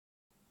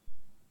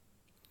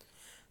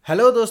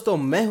Hello दोस्तों,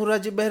 मैं हूं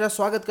राजीव बेहरा।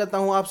 स्वागत करता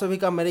हूं आप सभी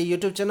का मेरे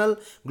YouTube channel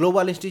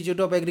global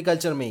institute of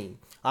agriculture में।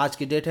 आज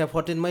की डेट है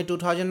 14 मई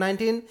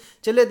 2019।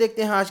 चलिए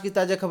देखते हैं आज की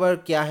ताज़ा खबर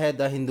क्या है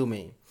द हिंदू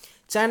में।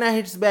 China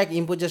hits back,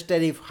 imposes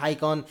tariff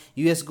hike on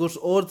US goods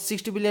worth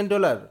 $60 billion.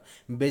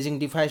 Beijing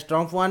defies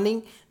Trump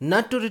warning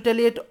not to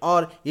retaliate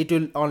or it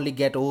will only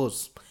get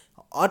worse.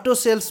 Auto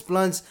sales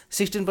plunge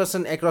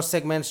 16% across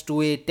segments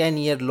to a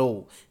 10-year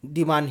low.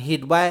 Demand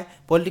hit by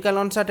political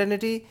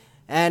uncertainty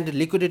and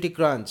liquidity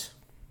crunch.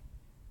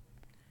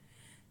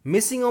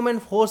 Missing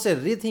women force a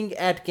rethink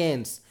at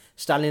Keynes.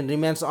 Stalin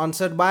remains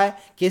answered by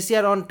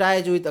KCR on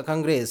ties with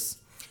Congress.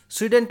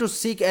 Sweden to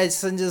seek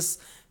Assange's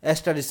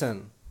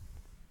extradition.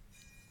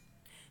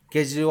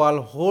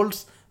 Kejriwal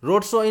holds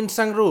roadshow in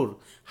Sangrur,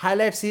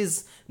 highlights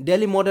his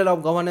Delhi model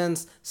of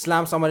governance,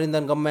 slams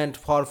Amarindan government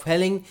for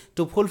failing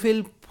to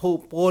fulfill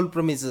poll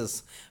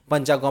promises.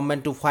 Punjab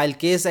government to file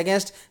case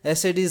against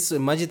Asst's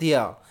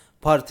Majithia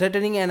for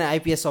threatening an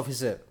IPS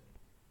officer.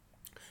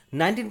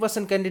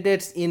 19%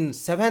 candidates in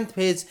 7th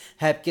phase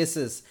have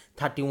cases.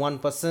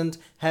 31%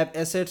 have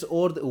assets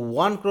worth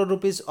 1 crore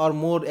rupees or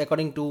more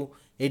according to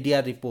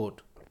ADR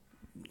report.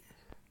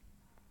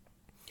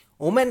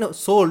 Woman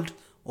sold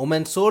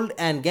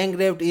and gang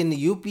raped in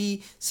UP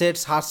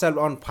sets herself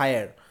on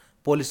fire.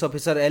 Police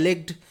officer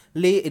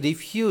allegedly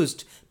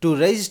refused to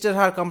register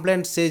her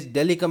complaint, says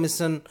Delhi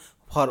Commission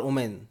for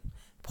Women.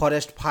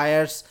 Forest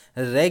fires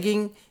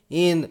raging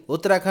in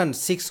Uttarakhand,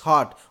 6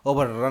 hot,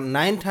 over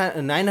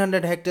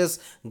 900 hectares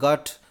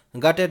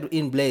gutted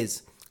in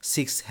blaze,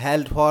 6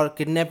 held for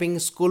kidnapping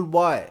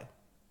schoolboy.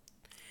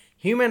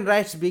 Human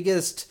rights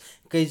biggest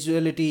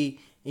casualty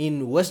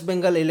in West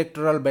Bengal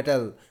electoral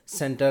battle,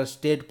 center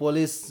state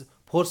police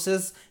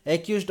forces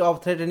accused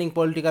of threatening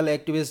political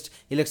activist.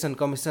 Election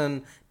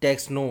Commission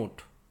takes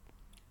note.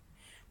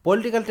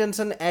 Political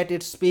tension at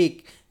its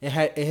peak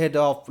ahead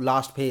of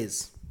last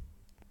phase.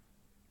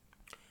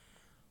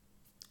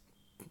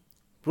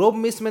 Probe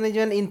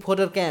mismanagement in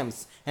fodder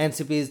camps.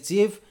 NCP's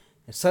chief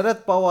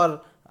Sharad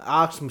Pawar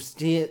asked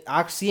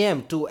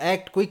CM to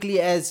act quickly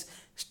as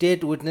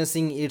state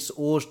witnessing its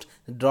worst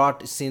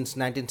drought since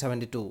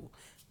 1972.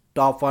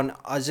 Top on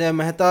Ajay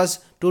Mehta's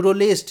to-do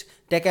list,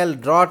 tackle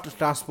drought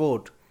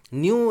transport.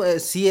 New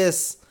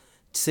CS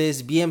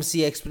says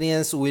BMC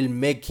experience will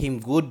make him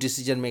good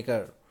decision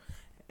maker.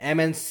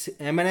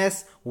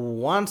 MNS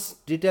wants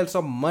details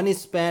of money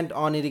spent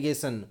on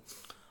irrigation.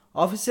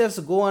 Officers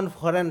go on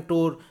foreign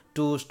tour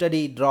to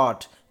study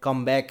drought,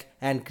 come back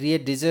and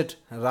create desert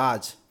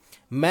Raj.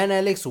 Man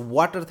Alex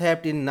water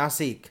theft in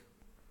Nasik.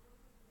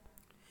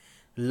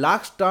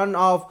 Lakhs turn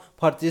off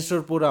for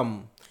Trishur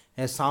Puram.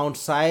 A sound,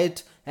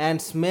 sight and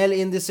smell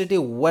in the city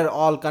were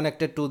all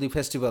connected to the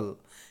festival.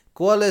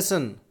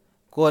 Coalition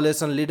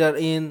leaders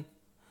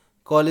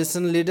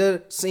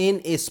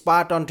in a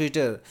spat on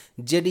Twitter.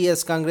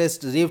 JDS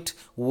Congress rift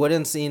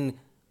wardens in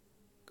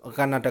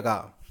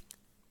Karnataka.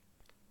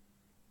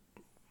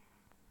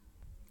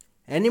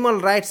 Animal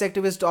rights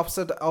activists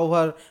upset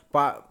over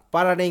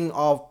parading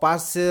of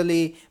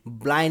partially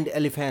blind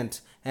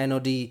elephants.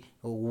 NOD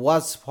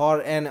was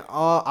for an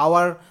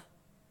hour,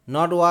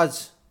 not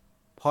was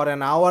for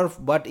an hour,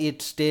 but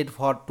it stayed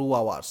for 2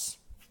 hours.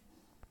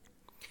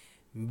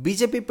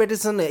 BJP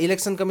petition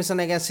Election Commission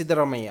against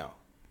Siddaramaiah.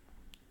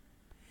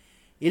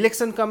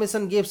 Election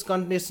Commission gives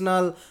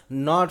conditional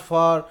nod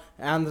for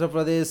Andhra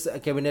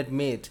Pradesh cabinet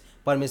meet.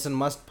 Permission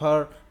must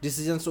for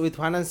decisions with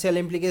financial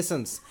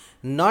implications.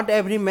 Not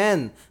every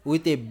man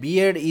with a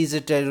beard is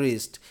a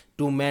terrorist.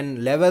 2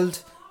 men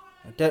leveled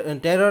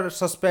terror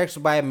suspects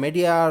by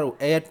media are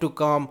yet to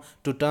come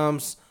to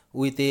terms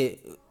with a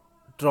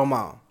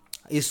trauma.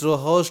 ISRO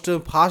hosts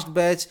first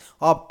batch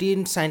of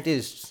teen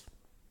scientists.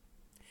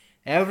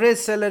 Average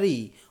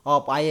salary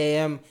of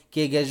IIM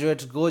K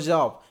graduates goes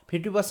up.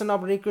 50%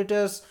 of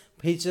recruiters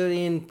feature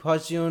in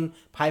Fortune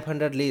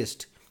 500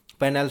 list.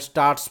 Panel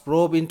starts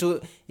probe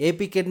into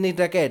AP kidney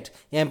racket.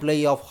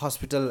 Employee of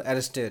hospital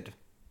arrested.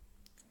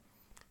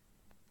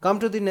 Come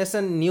to the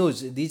nation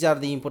news. These are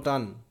the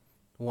important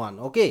one.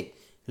 Okay.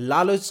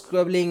 Lalu's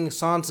squabbling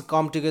sons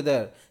come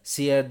together.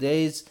 Share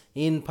days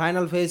in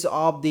final phase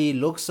of the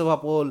Lok Sabha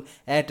poll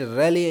at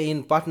rally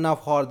in Patna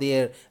for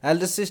their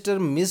elder sister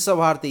Miss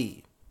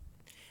Bharti.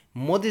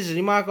 Modi's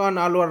remark on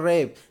Alwar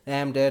rape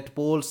aimed at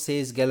polls,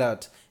 says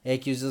Gellert,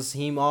 accuses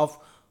him of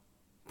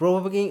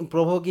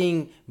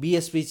provoking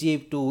BSP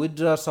chief to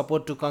withdraw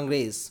support to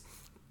Congress.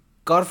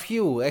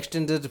 Curfew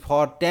extended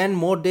for 10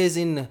 more days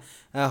in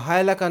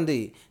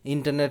Hailakandi.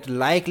 Internet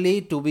likely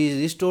to be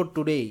restored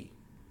today.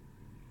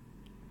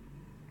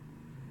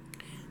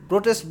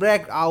 Protests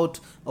break out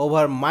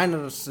over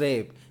minors'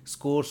 rape.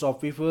 Scores of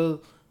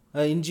people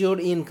injured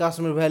in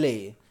Kashmir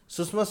Valley.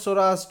 Sushma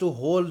Swaraj to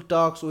hold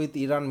talks with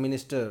Iran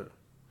minister.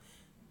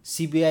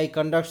 CBI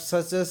conducts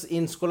searches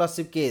in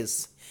scholarship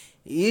case.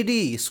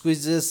 ED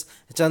squeezes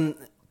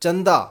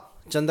Chanda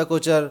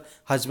Kochar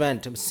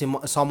husband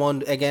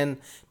summoned again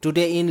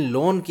today in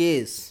loan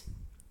case.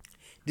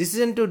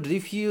 Decision to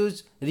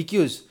recuse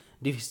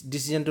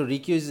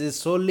is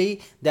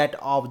solely that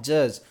of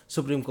Judge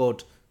Supreme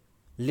Court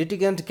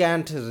Litigant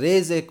can't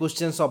raise a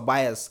questions of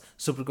bias.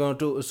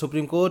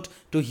 Supreme Court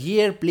to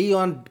hear plea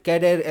on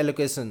cadre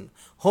allocation.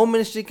 Home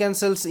Ministry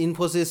cancels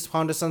Infosys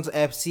Foundation's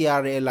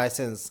FCRA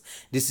license.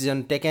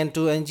 Decision taken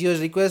to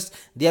NGO's request.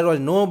 There was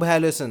no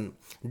violation.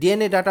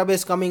 DNA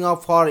database coming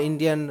up for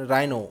Indian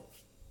rhino.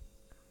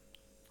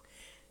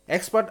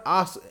 Expert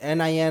asks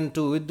NIN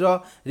to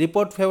withdraw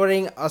report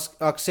favoring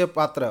Akshay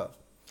Patra.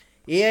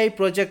 AI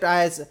project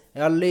as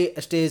early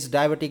stage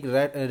diabetic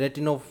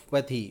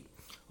retinopathy.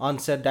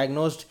 Onset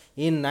diagnosed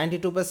in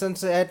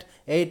 92% at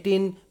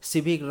 18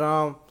 Civic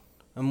Ram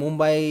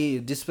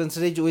Mumbai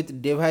dispensaries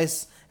with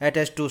device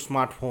attached to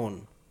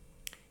smartphone.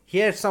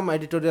 Here some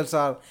editorials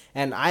are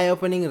an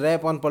eye-opening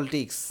rap on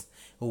politics,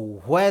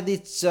 where the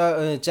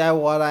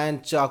chaiwala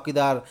and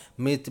chowkidar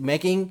myth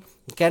making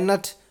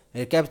cannot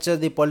capture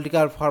the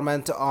political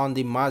format on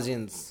the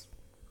margins.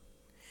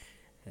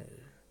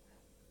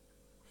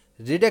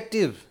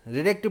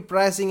 Reductive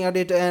pricing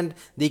audit and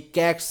the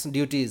tax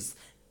duties.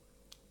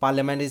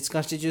 Parliament is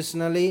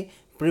constitutionally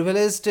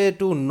privileged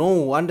to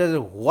know under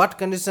what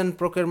condition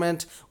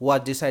procurement was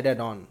decided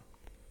on.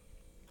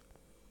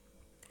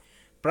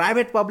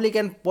 Private, public,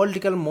 and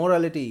political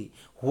morality.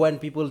 When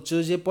people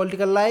choose a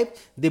political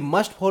life, they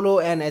must follow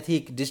an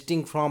ethic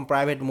distinct from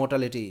private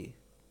morality.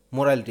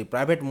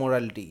 Private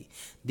morality.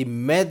 The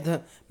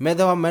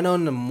Madhava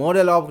Menon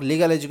model of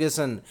legal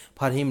education.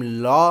 For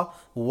him, law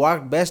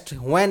worked best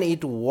when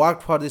it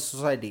worked for the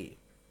society.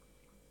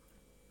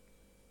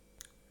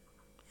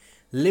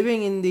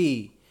 Living in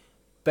the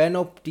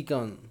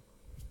panopticon.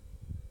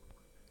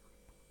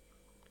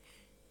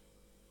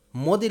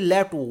 Modi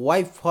left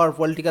wife for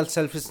political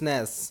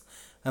selfishness.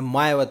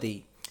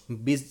 Mayawati,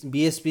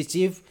 BSP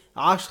chief,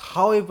 asked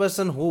how a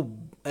person who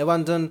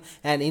abandoned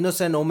an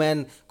innocent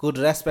woman could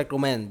respect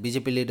women.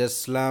 BJP leader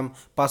slam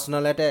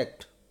personal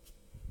attack.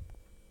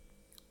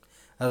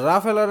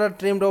 Rafale order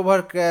trimmed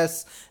over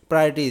crash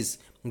priorities.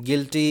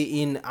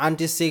 Guilty in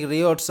anti-Sikh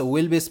riots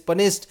will be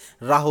punished.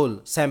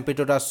 Rahul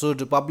Sampitota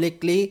should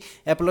publicly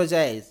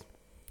apologize.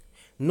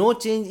 No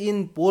change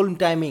in poll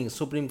timing.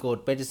 Supreme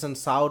Court petition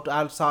sought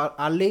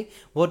early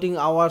voting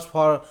hours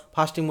for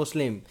fasting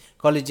Muslim.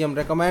 Collegium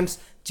recommends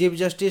Chief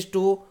Justice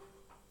to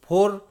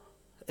 4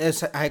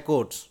 High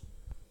Courts.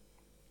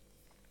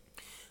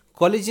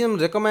 Collegium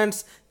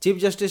recommends Chief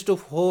Justice to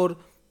 4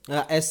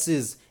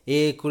 SCs.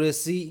 A.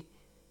 Qureshi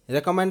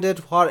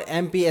recommended for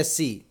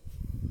MPSC.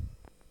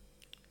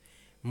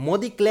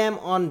 Modi claim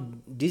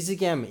on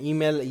DGCam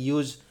email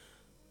use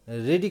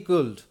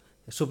ridiculed.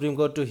 Supreme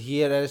Court to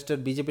hear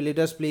arrested BJP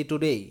leaders plea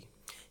today.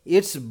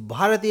 It's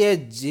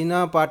Bharatiya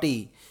Jina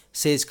Party,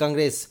 says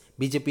Congress.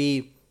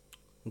 BJP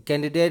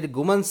candidate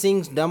Guman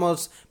Singh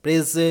Damos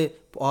praise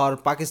for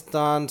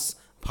Pakistan's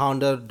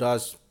founder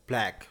does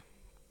plaque.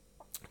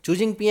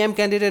 Choosing PM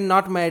candidate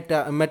not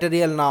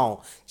material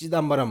now.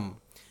 Chidambaram.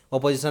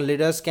 Opposition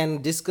leaders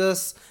can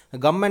discuss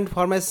government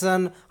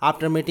formation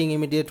after meeting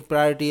immediate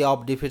priority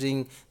of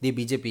defeating the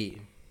BJP.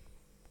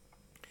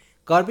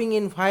 Curbing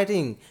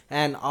infighting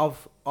and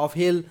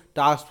uphill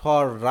task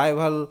for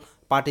rival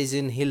parties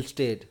in Hill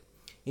State.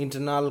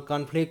 Internal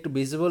conflict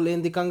visible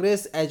in the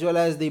Congress as well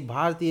as the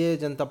Bharatiya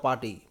Janata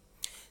Party.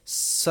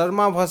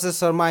 Sharma versus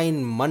Sharma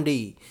in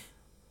Mandi.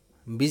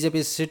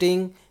 BJP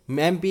sitting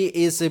MP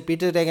is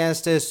pitted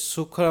against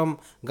Sukhram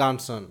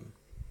Ganson.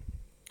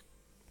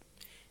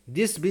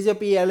 This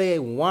BJP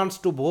LA wants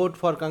to vote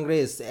for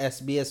Congress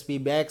as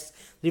BSP backs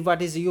three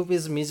parties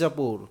UP's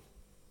Mijapur.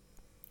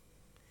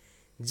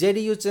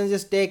 JDU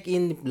changes take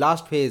in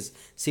last phase,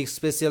 6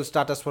 special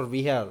status for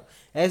Behera.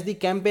 As the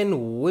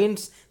campaign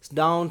winds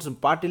down,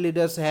 party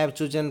leaders have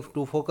chosen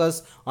to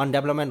focus on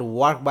development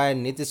work by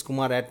Nitish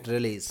Kumar at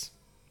rallies.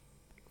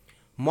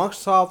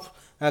 Mosques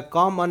have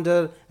come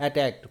under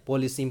attack.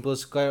 Police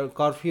imposed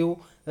curfew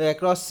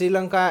across Sri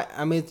Lanka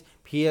amid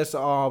fears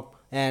of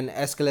an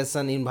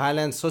escalation in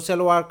violence.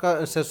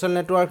 Social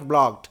network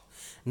blocked.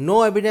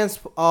 No evidence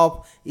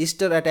of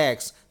Easter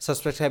attacks.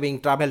 Suspects having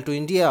traveled to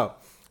India.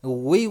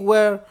 We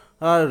were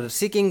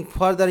seeking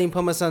further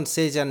information,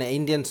 says an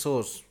Indian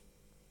source.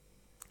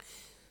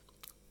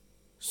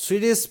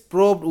 Swedish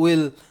probe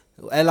will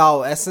allow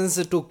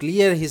Assange to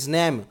clear his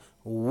name.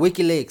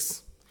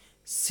 WikiLeaks.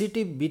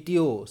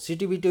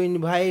 CTBTO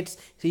invites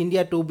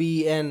India to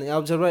be an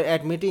observer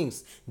at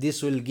meetings.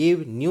 This will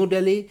give New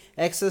Delhi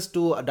access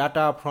to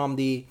data from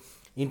the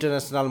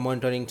international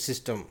monitoring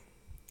system.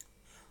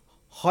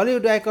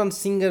 Hollywood icon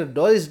singer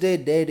Doris Day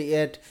died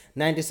at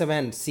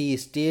 97. She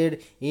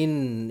starred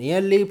in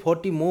nearly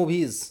 40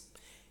 movies.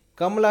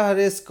 Kamala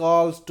Harris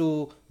calls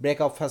to break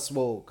up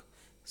Facebook.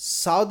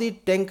 Saudi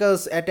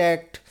tankers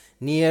attacked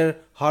near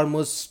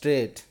Hormuz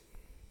Strait.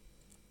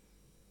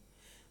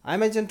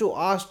 Amazon to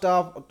ask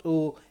staff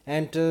to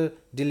enter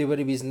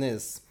delivery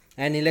business.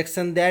 An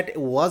election that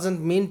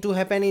wasn't meant to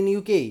happen in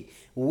UK.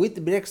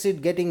 With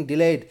Brexit getting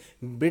delayed,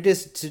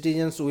 British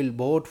citizens will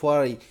vote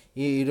for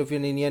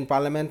European Union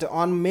Parliament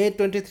on May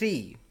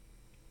 23.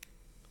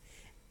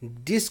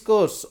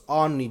 Discourse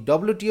on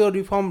WTO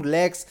reform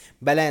lacks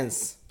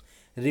balance.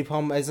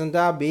 Reform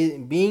agenda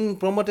being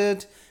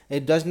promoted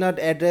It does not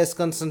address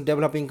concerned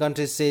developing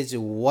countries, says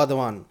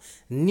Wadhawan.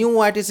 New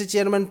ITC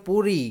chairman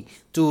Puri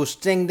to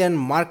strengthen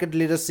market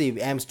leadership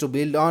aims to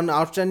build on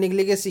outstanding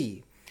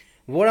legacy.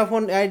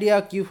 Vodafone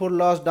Idea Q4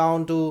 loss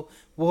down to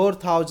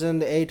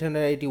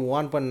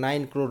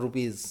 4,881.9 crore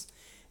rupees.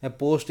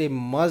 Post a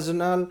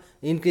marginal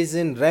increase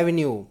in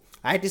revenue.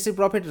 ITC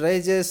profit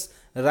rises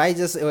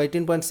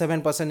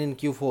 18.7% in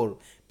Q4.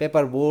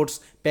 Paper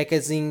boards,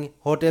 packaging,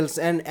 hotels,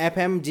 and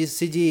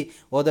FMCG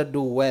other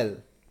do well.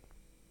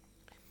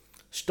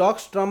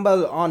 Stocks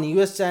tumble on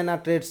US-China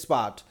trade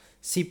spot.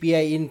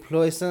 CPI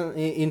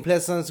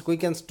inflation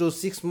quickens to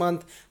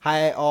 6-month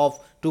high of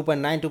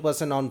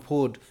 2.92% on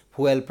food,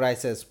 fuel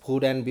prices.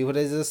 Food and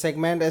beverages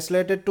segment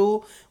escalated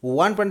to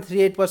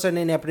 1.38%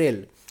 in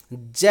April.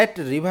 Jet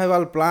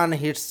revival plan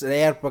hits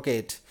air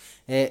pocket.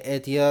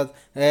 Etihad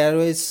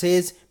Airways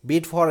says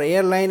bid for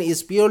airline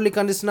is purely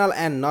conditional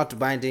and not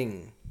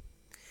binding.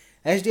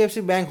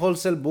 HDFC Bank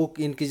wholesale book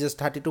increases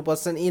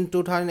 32% in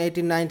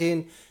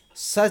 2018-19.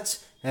 Such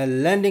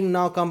lending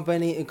now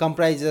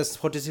comprises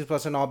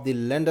 46% of the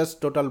lender's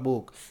total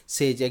book,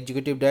 says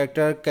Executive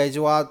Director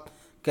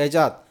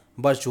Kajat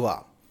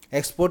Barchua.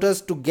 Exporters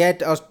to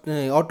get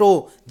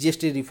auto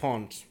GST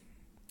refunds.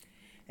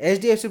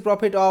 HDFC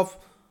profit of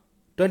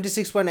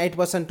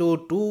 26.8%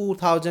 to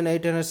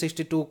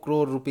 2,862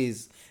 crore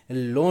rupees.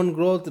 Loan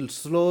growth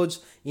slows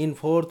in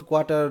fourth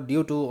quarter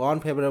due to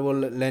unfavorable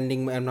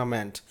lending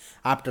environment.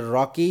 After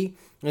rocky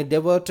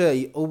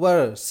debut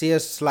Uber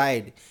shares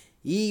slide,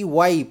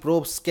 EY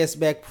probes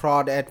cashback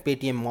fraud at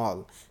Paytm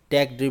Mall.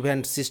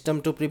 Tech-driven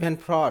system to prevent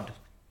fraud.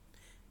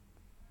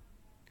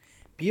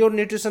 Pure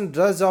Nutrition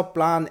draws up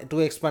plan to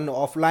expand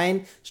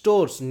offline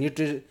stores.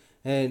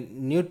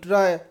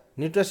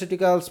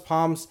 Nutraceuticals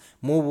farms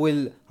move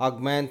will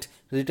augment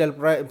retail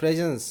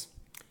presence.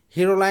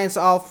 Hero lines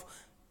of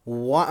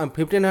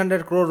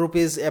 1,500 crore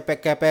rupees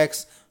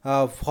capex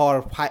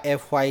for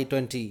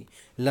FY20.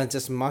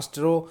 Launches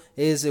Mastro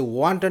is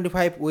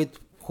 125 with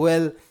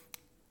fuel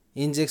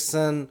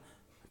injection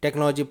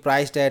technology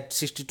priced at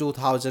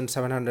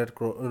 62,700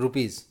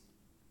 rupees.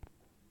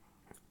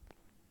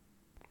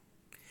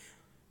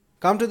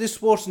 Come to the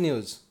sports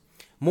news.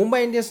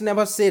 Mumbai Indians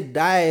never said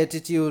die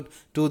attitude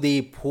to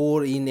the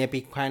 4 in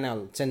epic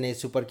final. Chennai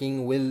Super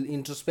King will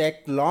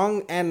introspect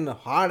long and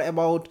hard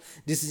about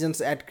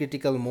decisions at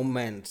critical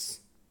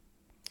moments.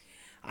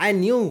 I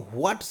knew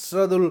what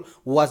Shardul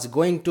was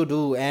going to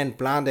do and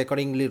planned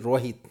accordingly,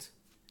 Rohit.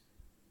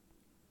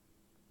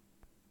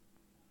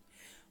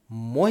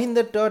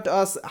 Mohinder taught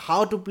us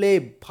how to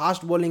play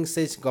fast bowling,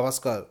 says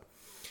Gavaskar.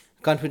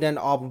 Confident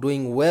of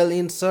doing well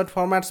in short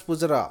formats,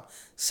 Pujara.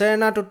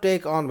 Serena to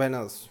take on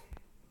Venus.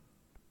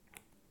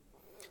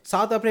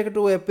 South Africa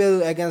to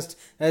appeal against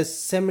a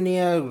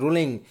seminar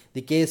ruling.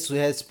 The case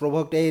has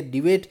provoked a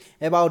debate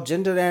about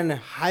gender and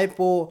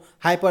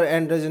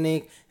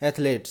hyper-androgenic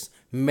athletes.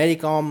 Mary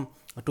Kom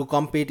to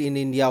compete in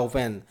India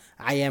Open.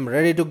 I am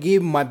ready to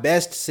give my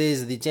best,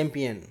 says the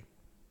champion.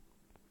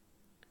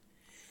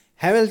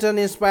 Hamilton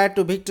inspired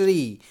to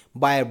victory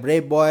by a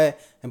brave boy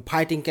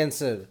fighting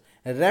cancer.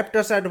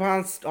 Raptors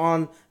advanced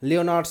on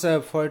Leonard's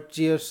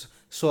 40th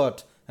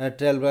shot.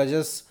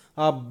 Trailblazers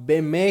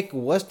make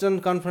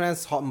Western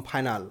Conference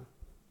final.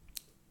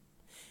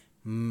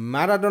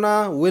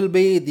 Maradona will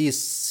be the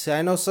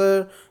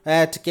cynosure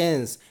at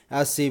Cannes.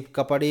 Asif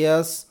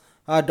Kapadia's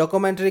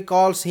documentary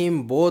calls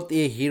him both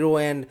a hero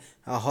and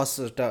a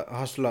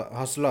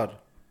hustler.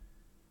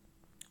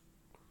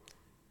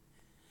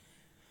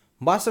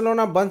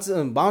 Barcelona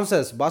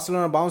bounces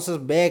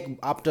back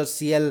after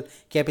CL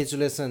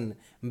capitulation.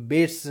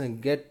 Beats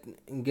get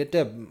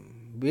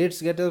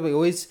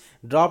which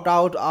dropped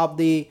out of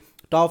the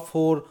top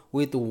 4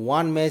 with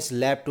one match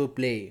left to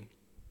play.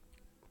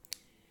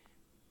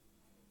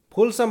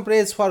 Fulsome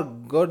praise for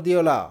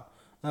Guardiola.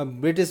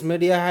 British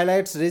media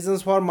highlights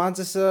reasons for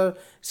Manchester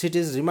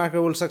City's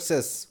remarkable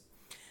success.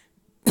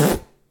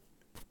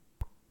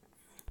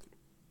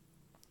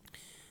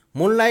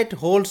 Moonlight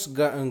holds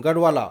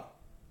Gurdwala.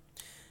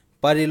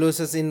 Pari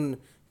loses in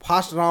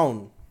first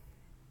round.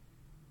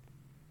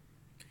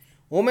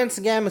 Women's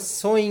game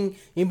showing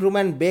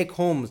improvement back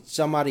home,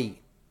 Chamari.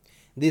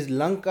 The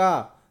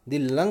Lanka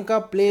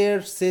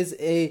player says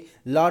a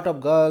lot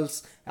of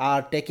girls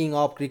are taking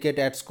up cricket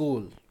at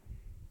school.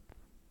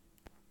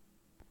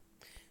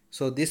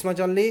 So this much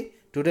only.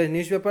 Today's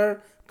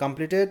newspaper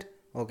completed.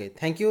 Okay,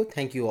 thank you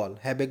all.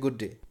 Have a good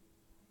day.